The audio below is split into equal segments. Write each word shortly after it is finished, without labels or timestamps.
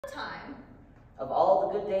Time. Of all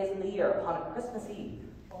the good days in the year, upon a Christmas Eve,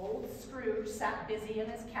 Old Scrooge sat busy in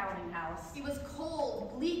his counting house. It was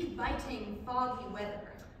cold, bleak, biting, foggy weather.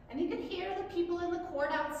 And he could hear the people in the court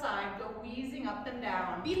outside go wheezing up and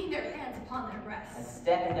down, beating their hands upon their and breasts.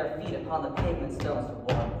 stamping their feet upon the pavement stones to warm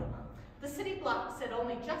them. The city blocks had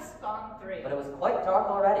only just gone 3. But it was quite dark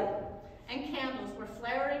already, And candles were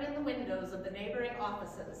flaring in the windows of the neighboring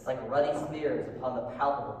offices. like ruddy smears upon the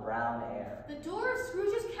palpable brown air. The door of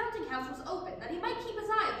Scrooge's counting house was open, that he might keep his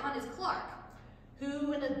eye upon his clerk,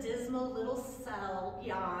 who in a dismal little cell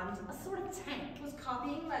beyond, a sort of tank, was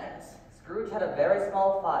copying letters. Scrooge had a very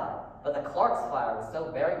small fire, but the clerk's fire was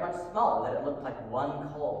so very much smaller that it looked like one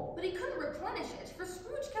coal. but he couldn't replenish it, for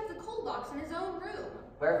Scrooge kept the coal box in his own room.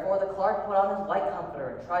 Wherefore the clerk put on his white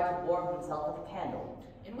comforter and tried to warm himself with a candle.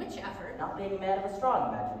 In which effort Not being a man of a strong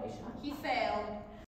imagination, he failed.